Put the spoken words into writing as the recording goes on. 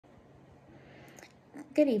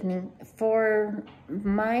Good evening. For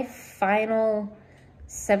my final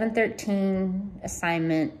 713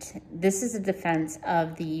 assignment, this is a defense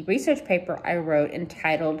of the research paper I wrote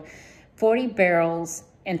entitled 40 Barrels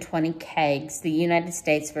and 20 Kegs, the United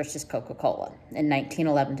States versus Coca-Cola in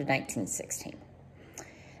 1911 to 1916.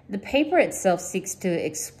 The paper itself seeks to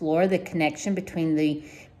explore the connection between the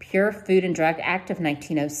Pure Food and Drug Act of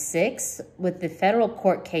 1906 with the federal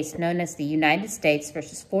court case known as the United States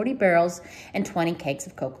versus 40 Barrels and 20 Kegs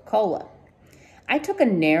of Coca-Cola. I took a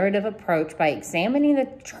narrative approach by examining the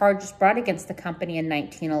charges brought against the company in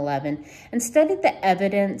 1911 and studied the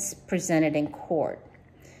evidence presented in court.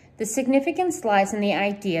 The significance lies in the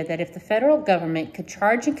idea that if the federal government could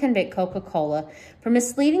charge and convict Coca-Cola for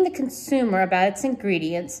misleading the consumer about its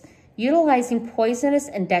ingredients, utilizing poisonous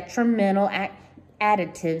and detrimental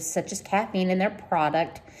additives such as caffeine in their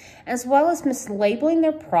product, as well as mislabeling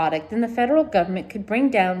their product, then the federal government could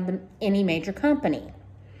bring down any major company.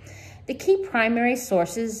 The key primary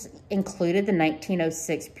sources included the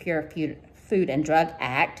 1906 Pure Food and Drug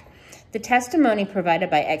Act, the testimony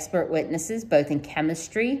provided by expert witnesses both in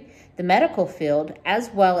chemistry, the medical field,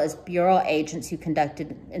 as well as bureau agents who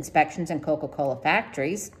conducted inspections in Coca-Cola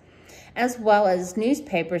factories, as well as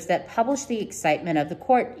newspapers that published the excitement of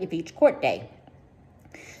each court day.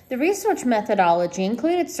 The research methodology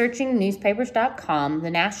included searching newspapers.com,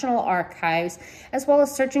 the National Archives, as well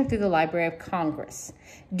as searching through the Library of Congress.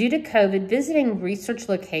 Due to COVID, visiting research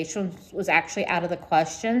locations was actually out of the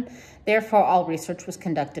question. Therefore, all research was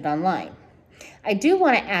conducted online. I do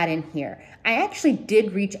want to add in here, I actually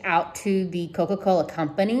did reach out to the Coca-Cola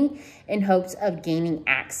company in hopes of gaining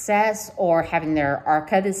access or having their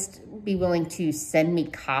archivist be willing to send me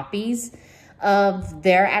copies of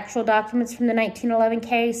their actual documents from the 1911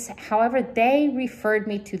 case. However, they referred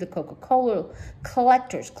me to the Coca-Cola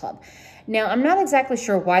Collectors Club. Now, I'm not exactly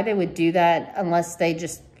sure why they would do that unless they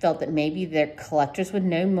just felt that maybe their collectors would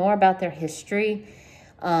know more about their history.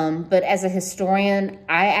 But as a historian,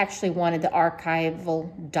 I actually wanted the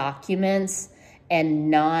archival documents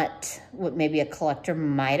and not what maybe a collector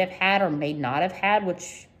might have had or may not have had,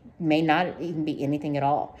 which may not even be anything at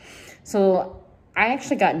all. So I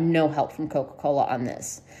actually got no help from Coca-Cola on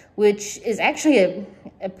this, which is actually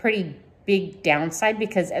a pretty big downside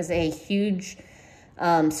because as a huge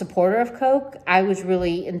supporter of Coke, I was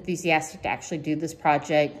really enthusiastic to actually do this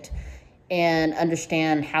project and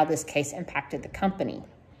understand how this case impacted the company.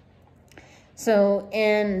 So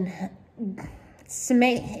in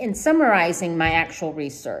summarizing my actual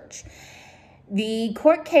research, the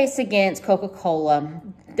court case against Coca-Cola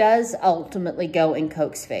does ultimately go in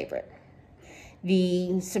Coke's favor.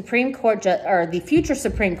 The Supreme Court, or the future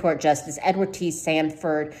Supreme Court Justice Edward T.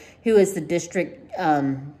 Sanford, who is the district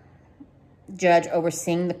judge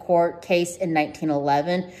overseeing the court case in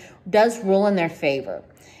 1911, does rule in their favor.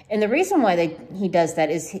 And the reason why he does that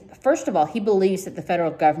is, first of all, he believes that the federal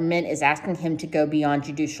government is asking him to go beyond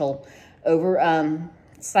judicial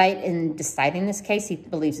oversight in deciding this case. He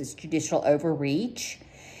believes it's judicial overreach.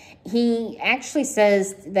 He actually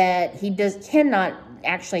says that he cannot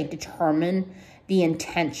actually determine the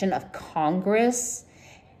intention of Congress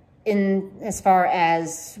in as far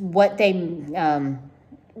as what they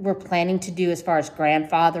were planning to do as far as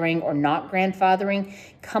grandfathering or not grandfathering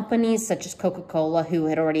companies such as Coca-Cola, who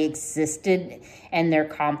had already existed and their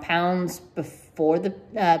compounds before the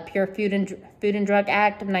Pure Food and Drug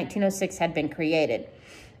Act of 1906 had been created.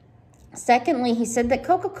 Secondly, he said that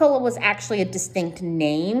Coca-Cola was actually a distinct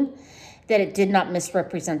name, that it did not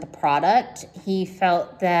misrepresent the product. He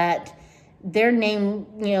felt that their name,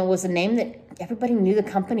 was a name that everybody knew the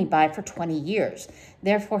company by for 20 years.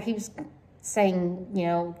 Therefore, he was saying,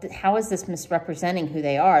 how is this misrepresenting who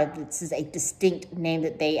they are? This is a distinct name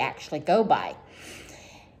that they actually go by.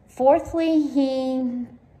 Fourthly, he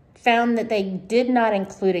found that they did not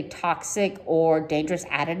include a toxic or dangerous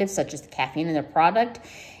additive such as the caffeine in their product.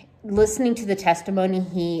 Listening to the testimony,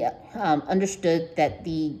 he understood that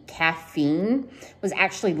the caffeine was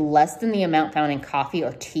actually less than the amount found in coffee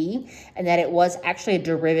or tea, and that it was actually a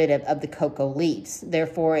derivative of the cocoa leaves.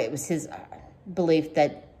 Therefore, it was his belief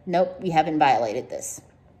that, nope, we haven't violated this.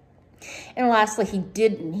 And lastly, he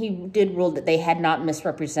did rule that they had not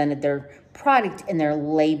misrepresented their product in their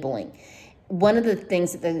labeling. One of the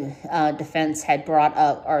things that the defense had brought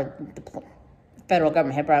up, or the federal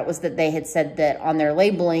government had brought, was that they had said that on their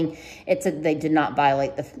labeling, it said they did not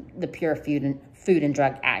violate the Pure Food and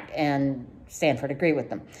Drug Act, and Stanford agreed with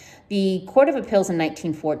them. The Court of Appeals in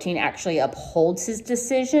 1914 actually upholds his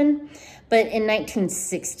decision, but in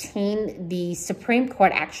 1916, the Supreme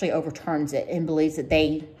Court actually overturns it and believes that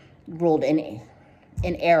they ruled in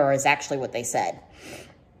error, is actually what they said.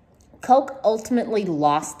 Coke ultimately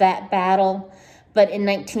lost that battle, but in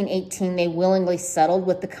 1918, they willingly settled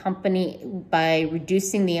with the company by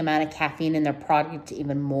reducing the amount of caffeine in their product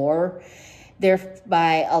even more,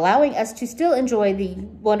 thereby allowing us to still enjoy the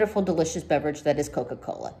wonderful, delicious beverage that is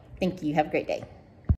Coca-Cola. Thank you. Have a great day.